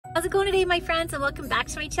How's it going today, my friends, and welcome back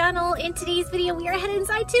to my channel. In today's video, we are headed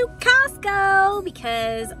inside to Costco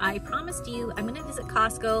because I promised you I'm gonna visit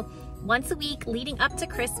Costco once a week leading up to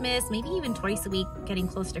Christmas, maybe even twice a week getting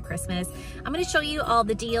close to Christmas. I'm gonna show you all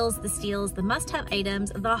the deals, the steals, the must-have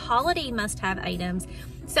items, the holiday must-have items.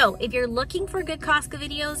 So if you're looking for good Costco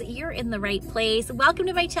videos, you're in the right place. Welcome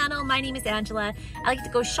to my channel. My name is Angela. I like to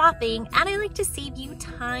go shopping and I like to save you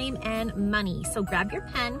time and money. So grab your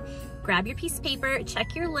pen, grab your piece of paper,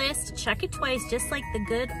 check your list, check it twice, just like the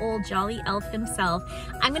good old jolly elf himself.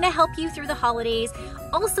 I'm gonna help you through the holidays.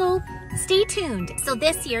 Also, stay tuned. So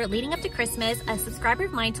this year, leading up to Christmas, a subscriber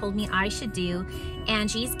of mine told me I should do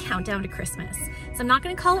Angie's Countdown to Christmas. So I'm not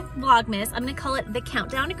gonna call it Vlogmas, I'm gonna call it the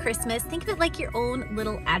Countdown to Christmas. Think of it like your own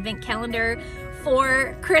little advent calendar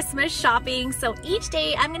for Christmas shopping. So each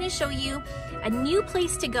day I'm gonna show you a new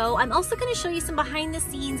place to go. I'm also gonna show you some behind the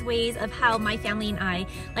scenes ways of how my family and I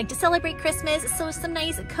like to celebrate Christmas. So some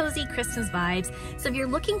nice cozy Christmas vibes. So if you're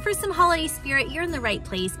looking for some holiday spirit, you're in the right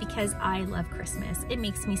place because I love Christmas. It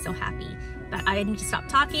makes me so happy. But I need to stop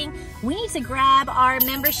talking. We need to grab our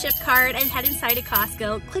membership card and head inside of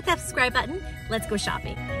Costco. Click that subscribe button. Let's go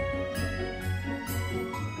shopping.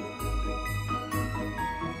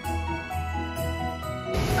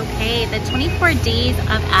 Okay, the 24 Days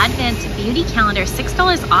of Advent Beauty Calendar,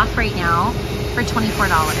 $6 off right now for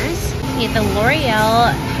 $24. Okay, the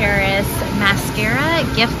L'Oreal Paris Mascara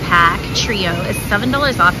Gift Pack Trio is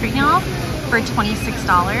 $7 off right now for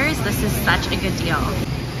 $26. This is such a good deal.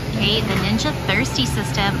 Okay, the Ninja Thirsty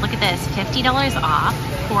System, look at this, $50 off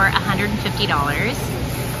for $150.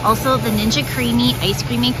 Also, the Ninja Creamy Ice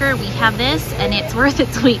Cream Maker, we have this and it's worth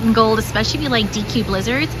its weight in gold, especially if you like DQ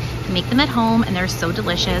Blizzards. You can make them at home and they're so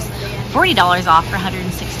delicious. $40 off for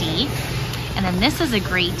 $160. And then this is a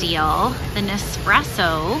great deal. The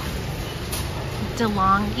Nespresso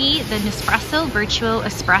DeLonghi, the Nespresso Virtuo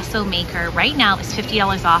Espresso Maker right now is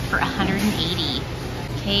 $50 off for $180.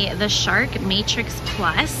 Okay, the Shark Matrix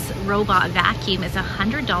Plus Robot Vacuum is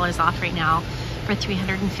 $100 off right now for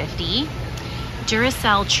 $350.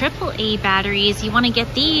 Duracell AAA batteries, you want to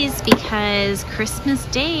get these because Christmas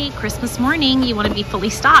Day, Christmas morning, you want to be fully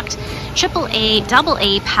stocked. AAA,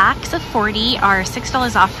 AA packs of 40 are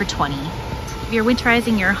 $6 off for $20. If you're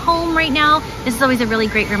winterizing your home right now, this is always a really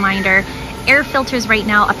great reminder. Air filters right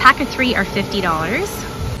now, a pack of 3 are $50.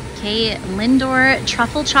 Okay, Lindor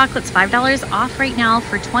Truffle Chocolates, $5 off right now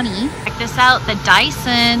for $20. Check this out, the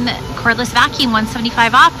Dyson Cordless Vacuum,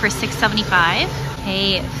 $175 off for $675.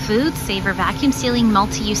 Okay, Food Saver Vacuum Sealing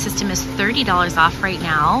Multi-Use System is $30 off right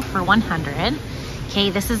now for $100.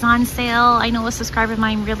 Okay, this is on sale. I know a subscriber of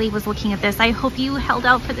mine really was looking at this. I hope you held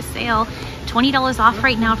out for the sale. $20 off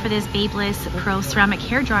right now for this Babyliss Pro Ceramic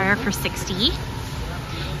Hair Dryer for $60.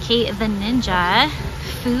 Okay, the Ninja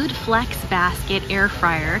Food Flex Basket Air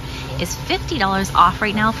Fryer is $50 off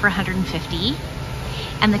right now for $150.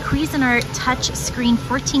 And the Cuisinart Touch Screen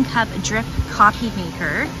 14 Cup Drip Coffee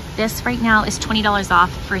Maker, this right now is $20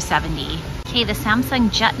 off for $70. Okay, the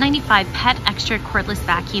Samsung Jet 95 Pet Extra Cordless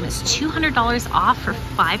Vacuum is $200 off for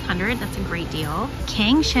 $500. That's a great deal.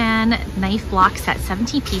 Kangshan Knife Block Set,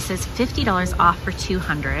 17 pieces, $50 off for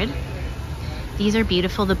 $200. These are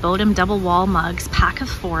beautiful. The Bodum Double Wall Mugs, pack of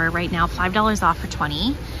 4 right now, $5 off for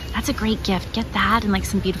 $20. That's a great gift. Get that and like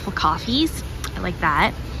some beautiful coffees. I like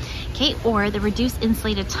that. Okay, or the Reduced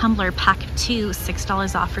Insulated Tumbler pack of 2,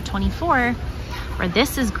 $6 off for $24. Or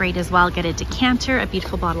this is great as well. Get a decanter, a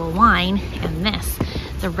beautiful bottle of wine, and this,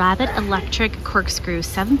 the Rabbit Electric Corkscrew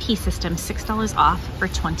 7-piece system, $6 off for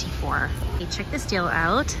 $24. Okay, check this deal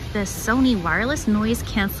out. The Sony Wireless Noise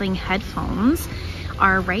Cancelling Headphones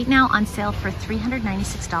are right now on sale for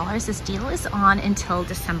 $396. This deal is on until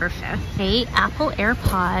December 5th. Okay, Apple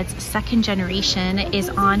AirPods 2nd generation is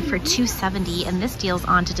on for $270 and this deal's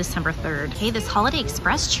on to December 3rd. Okay, this Holiday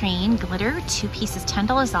Express Train glitter 2 pieces,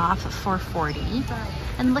 $10 off for $40.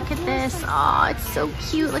 And look at this, oh, it's so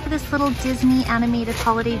cute. Look at this little Disney animated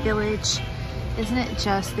holiday village. Isn't it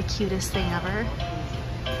just the cutest thing ever?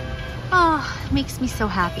 Oh, it makes me so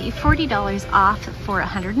happy. $40 off for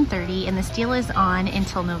 $130, and this deal is on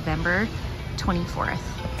until November 24th.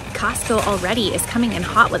 Costco already is coming in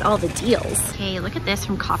hot with all the deals. Okay, look at this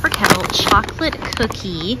from Copper Kettle. Chocolate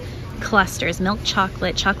cookie clusters, milk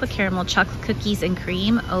chocolate, chocolate caramel, chocolate cookies and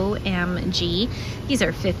cream, OMG. These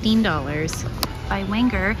are $15. By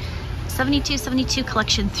Wenger, 7272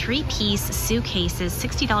 collection 3-piece suitcases,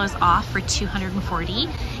 $60 off for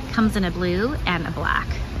 $240. Comes in a blue and a black.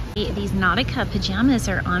 These Nautica pajamas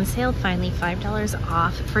are on sale finally, $5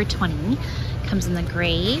 off for $20. Comes in the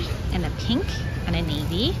gray and a pink and a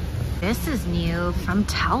navy. This is new from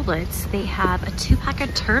Talbot's. They have a 2-pack of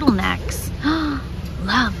turtlenecks.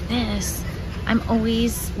 Love this. I'm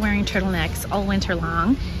always wearing turtlenecks all winter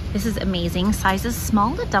long. This is amazing. Sizes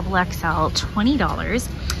small to double XL,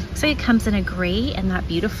 $20. So it comes in a gray and that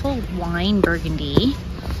beautiful wine burgundy,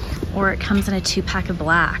 or it comes in a 2-pack of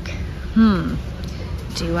black.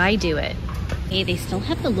 Do I do it? Okay, they still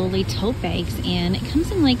have the Lole tote bags in. It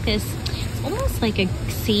comes in like this, it's almost like a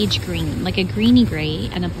sage green, like a greeny gray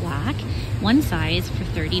and a black. One size for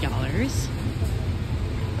 $30.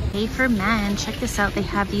 Okay, for men, check this out. They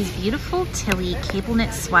have these beautiful Tilly cable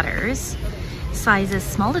knit sweaters. Sizes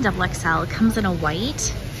small to double XL. It comes in a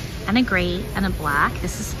white and a gray and a black.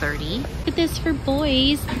 This is $30. Look at this for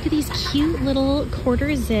boys. Look at these cute little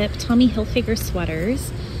quarter zip Tommy Hilfiger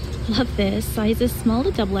sweaters. Love this. Sizes small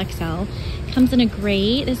to double XL. Comes in a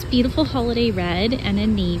gray, this beautiful holiday red, and a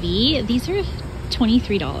navy. These are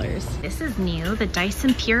 $23. This is new, the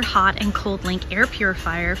Dyson Pure Hot and Cold Link Air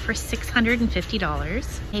Purifier for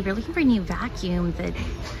 $650. Hey, if you're looking for a new vacuum, the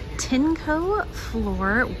Tinco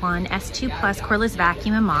Floor 1 S2 Plus Cordless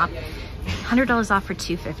Vacuum and Mop, $100 off for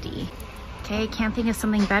 $250. Okay, can't think of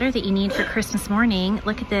something better that you need for Christmas morning.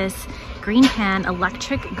 Look at this green pan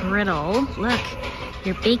electric griddle. Look,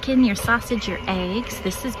 your bacon, your sausage, your eggs.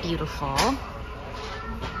 This is beautiful.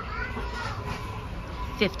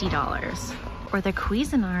 $50. Or the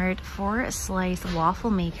Cuisinart 4-slice waffle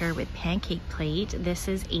maker with pancake plate. This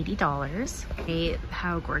is $80. Okay,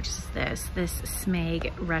 how gorgeous is this? This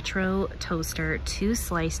Smeg retro toaster,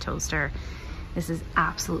 2-slice toaster. This is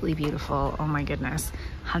absolutely beautiful. Oh my goodness,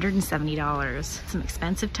 $170. Some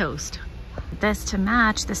expensive toast. This to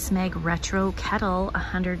match the Smeg retro kettle,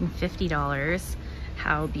 $150.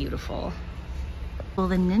 How beautiful. Well,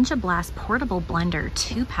 the Ninja Blast portable blender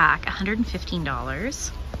 2-pack,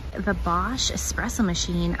 $115. The Bosch espresso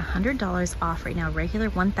machine, $100 off right now. Regular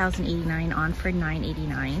 $1,089, on for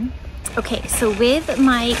 $989. Okay, so with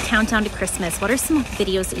my countdown to Christmas, what are some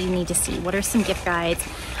videos that you need to see? What are some gift guides?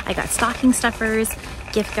 I got stocking stuffers,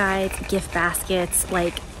 gift guides, gift baskets,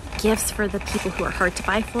 like gifts for the people who are hard to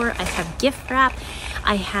buy for. I have gift wrap.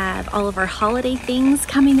 I have all of our holiday things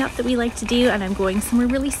coming up that we like to do, and I'm going somewhere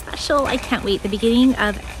really special. I can't wait. The beginning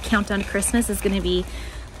of Countdown to Christmas is going to be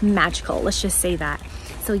magical. Let's just say that.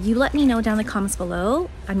 So you let me know down in the comments below.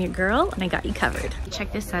 I'm your girl and I got you covered.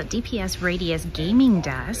 Check this out, DPS Radius gaming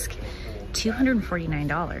desk,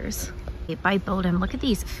 $249. By Bowden, look at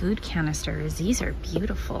these food canisters. These are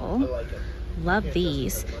beautiful. Love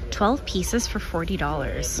these. 12 pieces for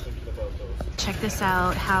 $40. Check this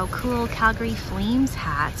out, how cool Calgary Flames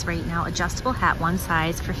hats right now. Adjustable hat, one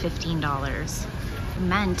size for $15.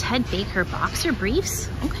 Men, Ted Baker boxer briefs.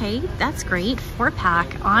 Okay, that's great.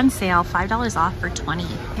 4-pack on sale, $5 off for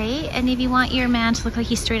 $20. Okay, and if you want your man to look like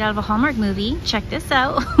he's straight out of a Hallmark movie, check this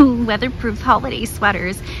out. Weatherproof holiday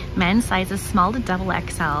sweaters. Men's sizes small to double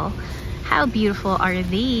XL. How beautiful are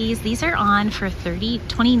these? These are on for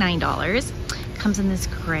 $29. Comes in this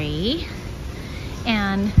gray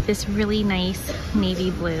and this really nice navy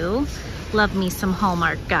blue. Love me some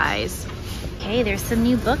Hallmark, guys. Okay, there's some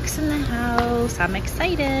new books in the house. I'm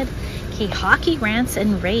excited. Okay, Hockey Rants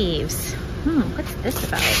and Raves. What's this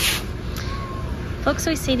about? Folks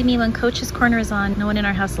always say to me when Coach's Corner is on, no one in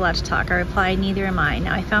our house is allowed to talk. I reply, neither am I.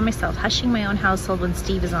 Now I found myself hushing my own household when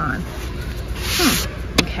Steve is on.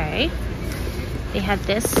 Okay. They had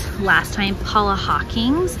this last time, Paula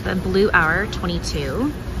Hawkins, the Blue Hour,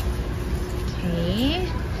 $22. Okay.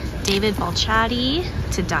 David Balchatti,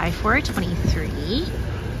 To Die For, $23.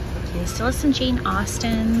 Okay, still have some Jane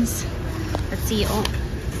Austens. Let's see,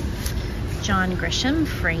 John Grisham,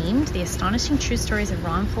 Framed, The Astonishing True Stories of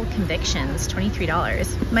Wrongful Convictions,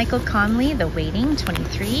 $23. Michael Conley, The Waiting,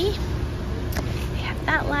 $23. They had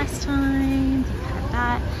that last time. They had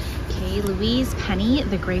that. Okay, Louise Penny,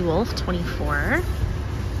 The Grey Wolf, $24.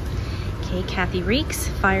 Okay, Kathy Reeks,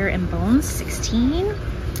 Fire and Bones, $16.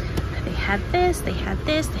 They had this,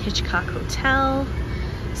 The Hitchcock Hotel.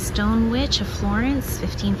 Stone Witch of Florence,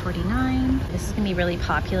 $15.49. This is gonna be really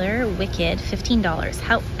popular. Wicked, $15.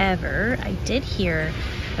 However, I did hear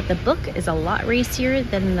that the book is a lot racier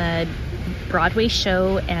than the Broadway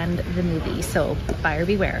show and the movie, so buyer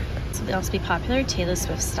beware. So they'll also be popular. Taylor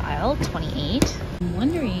Swift Style, $28. I'm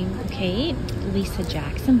wondering, okay, Lisa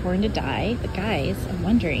Jackson, Born to Die. But guys, I'm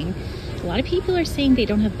wondering, a lot of people are saying they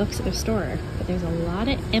don't have books at their store, but there's a lot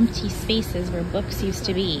of empty spaces where books used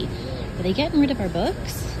to be. Are they getting rid of our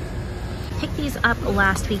books? I picked these up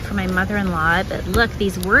last week for my mother-in-law, but look,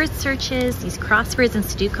 these word searches, these crosswords and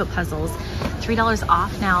Sudoku puzzles, $3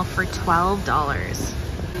 off now for $12.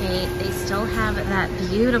 Okay, they still have that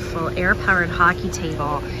beautiful air-powered hockey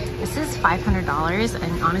table. This is $500,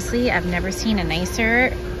 and honestly, I've never seen a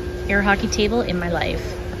nicer air hockey table in my life.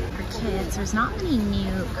 For kids, there's not many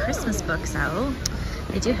new Christmas books out.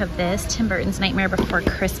 They do have this, Tim Burton's Nightmare Before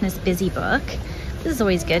Christmas Busy Book. This is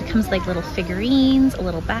always good. Comes with like little figurines, a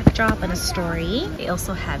little backdrop, and a story. They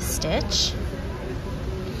also have Stitch.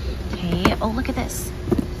 Okay, oh look at this.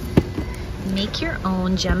 Make your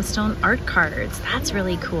own gemstone art cards. That's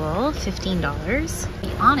really cool, $15. To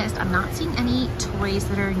be honest, I'm not seeing any toys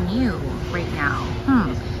that are new right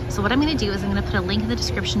now. So what I'm gonna do is I'm gonna put a link in the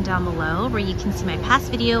description down below where you can see my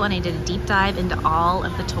past video and I did a deep dive into all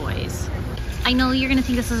of the toys. I know you're gonna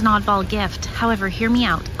think this is an oddball gift. However, hear me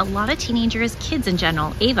out. A lot of teenagers, kids in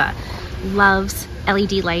general, Ava, loves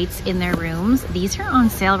LED lights in their rooms. These are on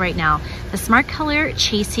sale right now. The Smart Color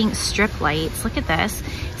Chasing Strip Lights, look at this.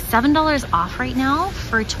 $7 off right now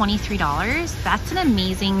for $23. That's an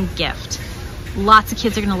amazing gift. Lots of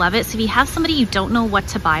kids are gonna love it. So if you have somebody you don't know what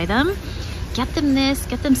to buy them, get them this,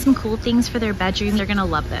 get them some cool things for their bedroom. They're gonna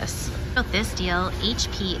love this. About this deal,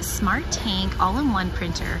 HP Smart Tank all-in-one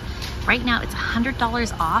printer. Right now it's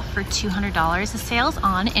 $100 off for $200. The sale's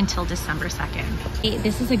on until December 2nd. Hey,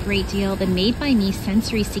 this is a great deal. The Made by Me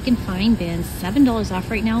Sensory Seek and Find bins, $7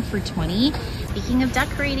 off right now for $20. Speaking of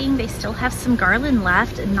decorating, they still have some garland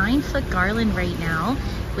left. 9-foot garland right now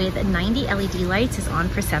with 90 LED lights is on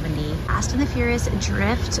for $70. Fast and the Furious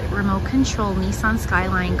Drift remote control Nissan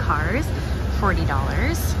Skyline cars,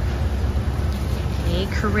 $40. Okay,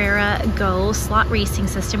 Carrera Go slot racing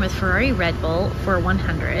system with Ferrari Red Bull for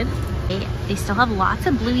 $100. They still have lots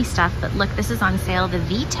of Bluey stuff, but look, this is on sale. The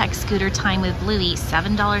VTEC scooter time with Bluey,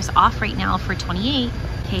 $7 off right now for $28.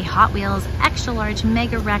 Okay, Hot Wheels Extra Large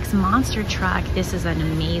Mega Rex Monster Truck. This is an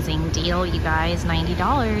amazing deal, you guys,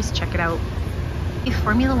 $90. Check it out. A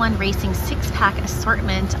Formula One Racing 6-pack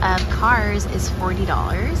assortment of cars is $40.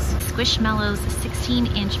 Squishmallows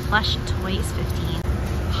 16-inch plush toy is $15.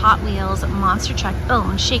 Hot Wheels Monster Truck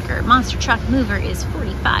Bone Shaker Monster Truck Mover is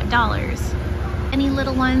 $45. Any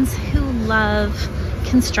little ones who love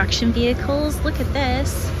construction vehicles, look at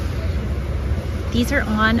this. These are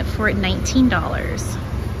on for $19.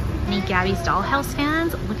 Any Gabby's Dollhouse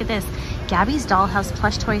fans, look at this. Gabby's Dollhouse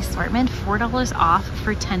plush toy assortment, $4 off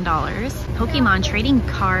for $10. Pokemon Trading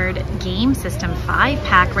Card Game System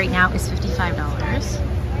 5-pack right now is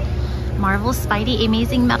 $55. Marvel Spidey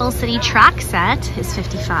Amazing Metal City Track Set is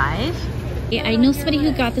 $55. Yeah, I know somebody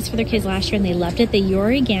who got this for their kids last year and they loved it. The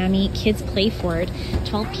Yorigami Kids Play Fort,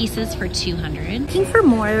 12 pieces for $200. Looking for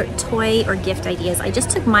more toy or gift ideas, I just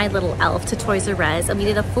took my little elf to Toys R Us and we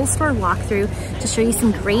did a full store walkthrough to show you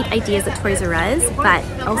some great ideas at Toys R Us, but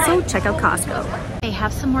also check out Costco. They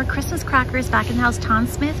have some more Christmas crackers back in the house. Tom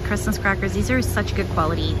Smith Christmas crackers. These are such good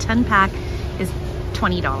quality. 10-pack is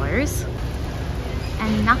 $20.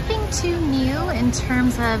 And nothing too new in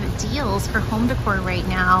terms of deals for home decor right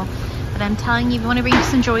now. But I'm telling you, if you want to bring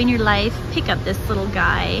some joy in your life, pick up this little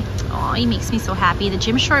guy. Oh, he makes me so happy. The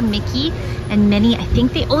Jim Shore Mickey and Minnie, I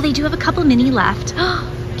think they do have a couple Minnie left.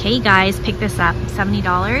 Okay, guys, pick this up, $70.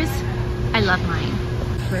 I love mine.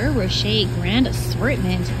 Ferrero Rocher Grand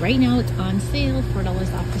Assortment. Right now it's on sale,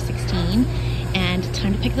 $4 off for $16. And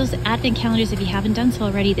time to pick those advent calendars if you haven't done so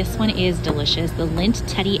already. This one is delicious. The Lindt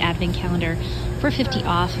Teddy Advent Calendar for $50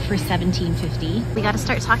 off for $17.50. We got to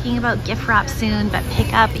start talking about gift wrap soon, but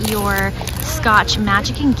pick up your Scotch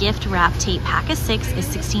Magic and Gift Wrap Tape. Pack of 6 is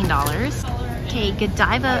 $16. Okay,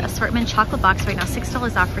 Godiva Assortment Chocolate Box right now,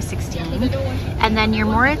 $6 off for $16. And then your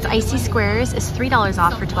Moritz Icy Squares is $3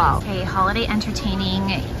 off for $12. Okay, Holiday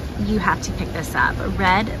Entertaining, you have to pick this up.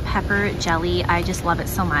 Red Pepper Jelly, I just love it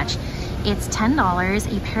so much. It's $10.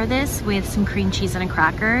 You pair this with some cream cheese and a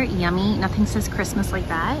cracker. Yummy. Nothing says Christmas like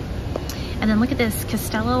that. And then look at this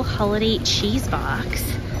Castello Holiday Cheese Box.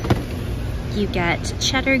 You get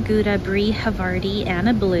cheddar, Gouda, Brie, Havarti, and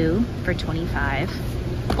a blue for $25.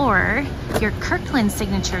 Or your Kirkland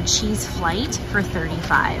Signature Cheese Flight for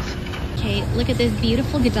 $35. Okay, look at this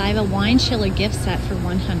beautiful Godiva Wine Chiller gift set for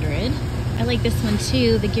 $100. I like this one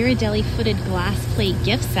too. The Ghirardelli Footed Glass Plate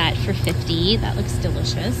gift set for $50. That looks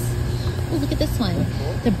delicious. Oh, look at this one.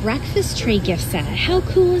 The breakfast tray gift set. How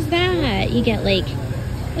cool is that? You get like,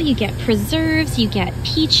 well, you get preserves, you get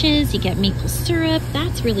peaches, you get maple syrup.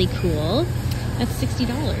 That's really cool. That's $60.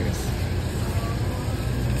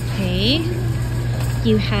 Okay.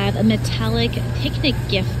 You have a metallic picnic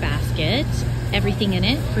gift basket. Everything in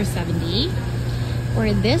it for $70.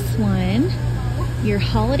 Or this one, your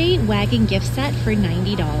holiday wagon gift set for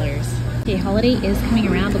 $90. Okay, holiday is coming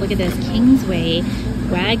around, but look at this Kingsway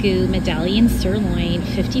Wagyu Medallion Sirloin,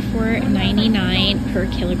 $54.99 per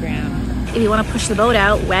kilogram. If you want to push the boat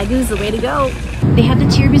out, Wagyu's the way to go. They have the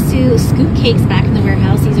tiramisu scoop cakes back in the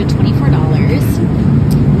warehouse. These are $24.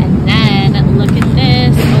 And then look at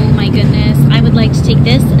this. Oh my goodness. I would like like to take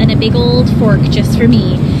this and a big old fork just for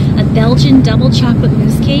me. A Belgian double chocolate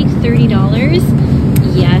mousse cake,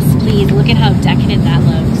 $30. Yes, please. Look at how decadent that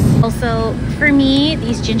looks. Also, for me,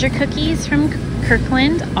 these ginger cookies from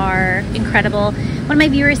Kirkland are incredible. One of my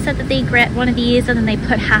viewers said that they get one of these and then they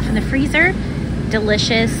put half in the freezer.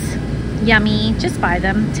 Delicious, yummy. Just buy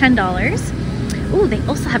them, $10. Ooh, they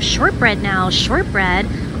also have shortbread now. Shortbread,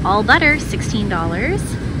 all butter, $16.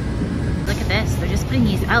 Look at this, they're just putting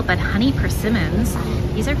these out, but honey persimmons,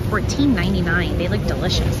 these are $14.99. They look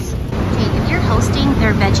delicious. Okay, if you're hosting,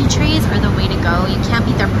 their veggie trays are the way to go. You can't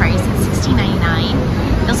beat their price at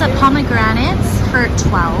 $16.99. They also have pomegranates for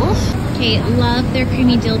 $12. Okay, love their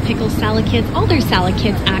creamy dill pickle salad kits. All their salad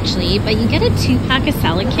kits actually, but you get a 2-pack of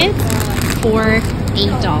salad kits for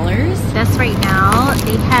 $8. This right now,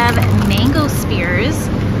 they have mango spears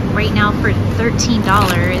right now for $13,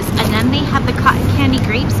 and then they have the cotton candy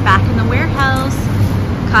grapes back in the warehouse.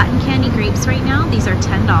 Cotton candy grapes right now, these are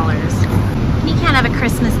 $10. You can't have a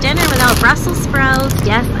Christmas dinner without Brussels sprouts.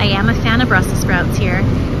 Yes, I am a fan of Brussels sprouts here.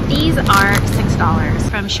 These are $6.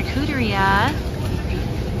 From Charcuteria,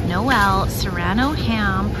 Noel Serrano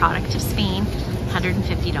ham, product of Spain, $150.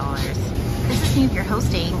 This is new if you're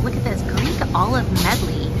hosting. Look at this Greek olive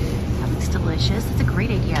medley. That looks delicious. It's a great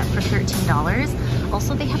idea for $13.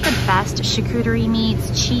 Also, they have the best charcuterie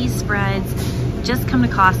meats, cheese spreads. Just come to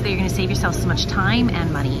Costco. You're going to save yourself so much time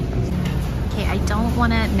and money. Okay, I don't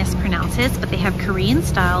want to mispronounce this, but they have Korean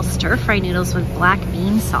style stir-fry noodles with black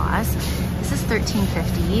bean sauce. This is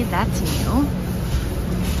 $13.50. That's new.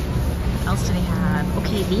 What else do they have?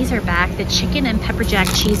 Okay, these are back. The chicken and pepper jack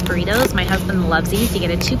cheese burritos. My husband loves these. You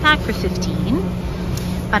get a 2-pack for $15.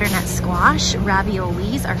 Butternut squash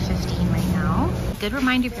raviolis are $15 right now. Good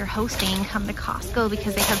reminder if you're hosting, come to Costco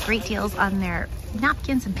because they have great deals on their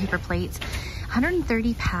napkins and paper plates.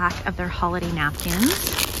 130 pack of their holiday napkins.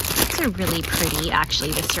 These are really pretty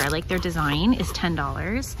actually this year. I like their design, is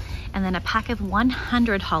 $10. And then a pack of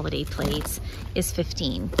 100 holiday plates is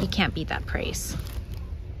 $15. You can't beat that price.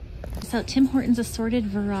 So Tim Hortons assorted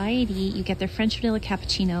variety, you get their French vanilla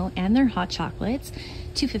cappuccino and their hot chocolates,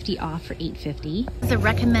 $2.50 off for $8.50. It's a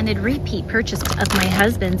recommended repeat purchase of my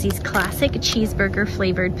husband's, these classic cheeseburger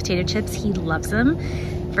flavored potato chips. He loves them.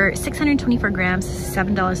 For 624 grams,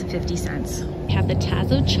 $7.50. We have the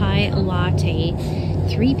Tazo Chai Latte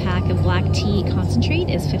 3-pack of black tea concentrate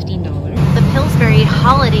is $15. The Pillsbury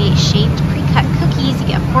holiday shaped pre-cut cookies, you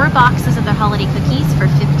get 4 boxes of the holiday cookies for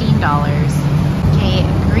 $15. Okay,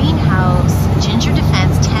 Greenhouse Ginger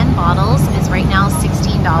Defense 10 bottles is right now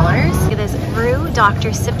 $16. Look at this Brew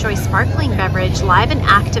Dr. Sipjoy Sparkling Beverage, live and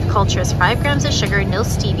active cultures, 5 grams of sugar, no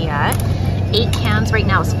stevia. 8 cans right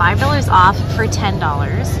now is $5 off for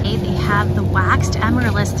 $10. Okay, they have the waxed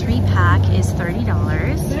amaryllis 3-pack is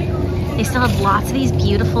 $30. They still have lots of these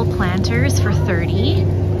beautiful planters for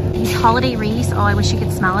 $30. These holiday wreaths, oh, I wish you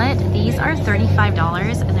could smell it. These are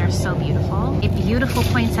 $35 and they're so beautiful. A beautiful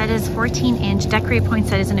poinsettias, 14-inch decorated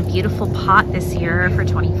poinsettias in a beautiful pot this year for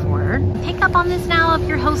 $24. Pick up on this now if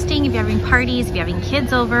you're hosting, if you're having parties, if you're having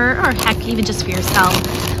kids over, or heck, even just for yourself.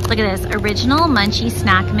 Look at this, original munchie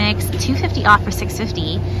snack mix, $2.50 off for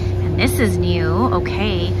 $6.50. And this is new,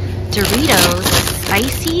 okay. Doritos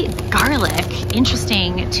spicy garlic,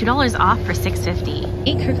 interesting, $2 off for $6.50.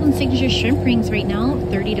 8 Kirkland Signature shrimp rings right now,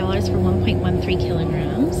 $30 for 1.13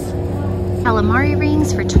 kilograms. Calamari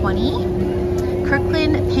rings for $20.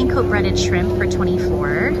 Kirkland panko breaded shrimp for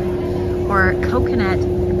 $24. Or coconut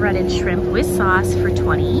breaded shrimp with sauce for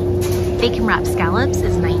 $20. Bacon wrapped scallops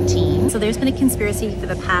is $19. So there's been a conspiracy for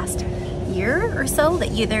the past year or so that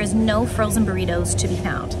there's no frozen burritos to be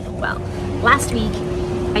found. Well, last week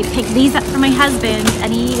I picked these up for my husband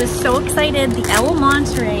and he was so excited. The El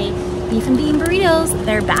Monterey beef and bean burritos,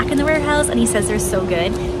 they're back in the warehouse and he says they're so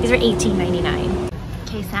good. These are $18.99.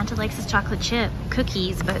 Okay, Santa likes his chocolate chip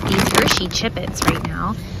cookies, but these Hershey Chip-Its right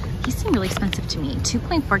now, these seem really expensive to me.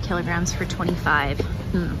 2.4 kilograms for $25.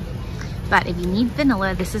 But if you need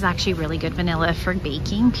vanilla, this is actually really good vanilla for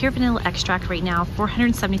baking. Pure vanilla extract right now,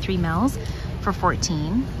 473 mils for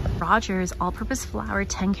 $14. Rogers all-purpose flour,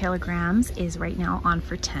 10 kilograms is right now on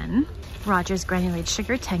for $10. Rogers granulated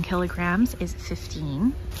sugar, 10 kilograms is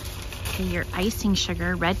 $15. Okay, your icing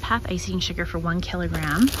sugar, Red Path icing sugar for 1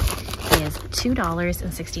 kilogram is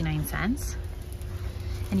 $2.69.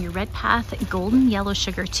 And your Red Path golden yellow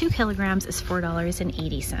sugar, 2 kilograms is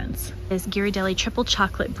 $4.80. This Ghirardelli triple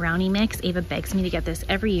chocolate brownie mix, Ava begs me to get this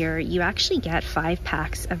every year. You actually get 5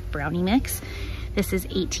 packs of brownie mix. This is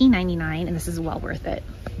 $18.99 and this is well worth it.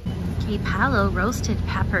 Okay, Palo roasted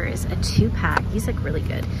peppers, a 2-pack, these look really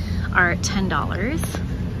good, are $10.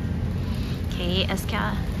 Okay,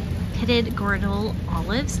 Esca Pitted Gordal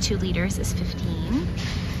olives, 2 liters is $15.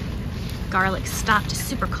 Garlic stuffed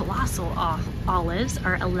super colossal olives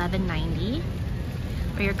are $11.90.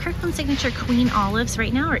 Or your Kirkland Signature Queen olives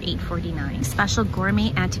right now are $8.49. Special gourmet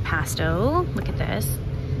antipasto, look at this,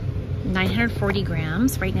 940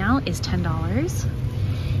 grams right now is $10.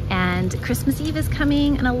 And Christmas Eve is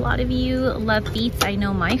coming, and a lot of you love beets. I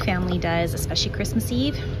know my family does, especially Christmas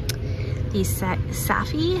Eve. These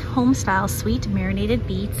Safi Homestyle Sweet Marinated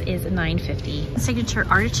Beets is $9.50. Signature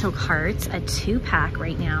Artichoke Hearts, a 2-pack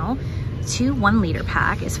right now. 2 1-liter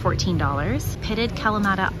pack is $14. Pitted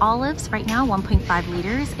Kalamata olives right now, 1.5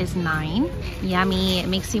 liters is $9. Yummy, it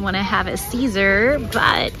makes me want to have a Caesar,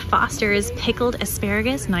 but Foster's pickled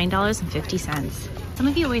asparagus, $9.50. Some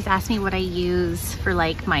of you always ask me what I use for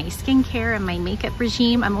like my skincare and my makeup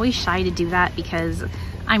regime. I'm always shy to do that because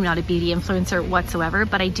I'm not a beauty influencer whatsoever,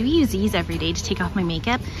 but I do use these every day to take off my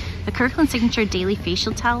makeup. The Kirkland Signature Daily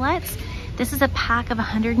Facial Towelettes. This is a pack of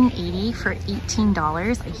 180 for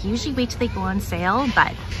 $18. I usually wait till they go on sale,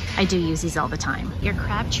 but I do use these all the time. Your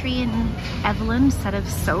Crabtree and Evelyn set of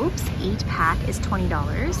soaps, 8-pack is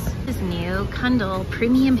 $20. This is new Kundal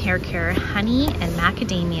Premium Hair Care Honey and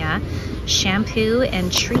Macadamia Shampoo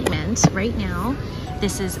and Treatment right now.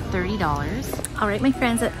 This is $30. All right, my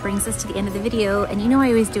friends, that brings us to the end of the video. And you know I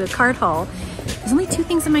always do a cart haul. There's only 2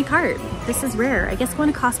 things in my cart. This is rare. I guess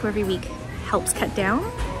going to Costco every week helps cut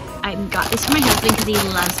down. I got this for my husband because he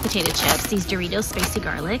loves potato chips, these Doritos Spicy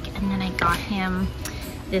Garlic, and then I got him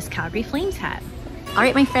this Calgary Flames hat. All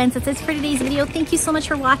right, my friends, that's it for today's video. Thank you so much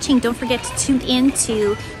for watching. Don't forget to tune in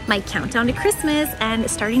to my countdown to Christmas, and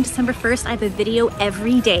starting December 1st, I have a video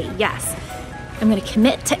every day. Yes, I'm gonna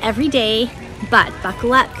commit to every day, but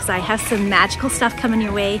buckle up because I have some magical stuff coming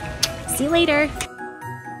your way. See you later.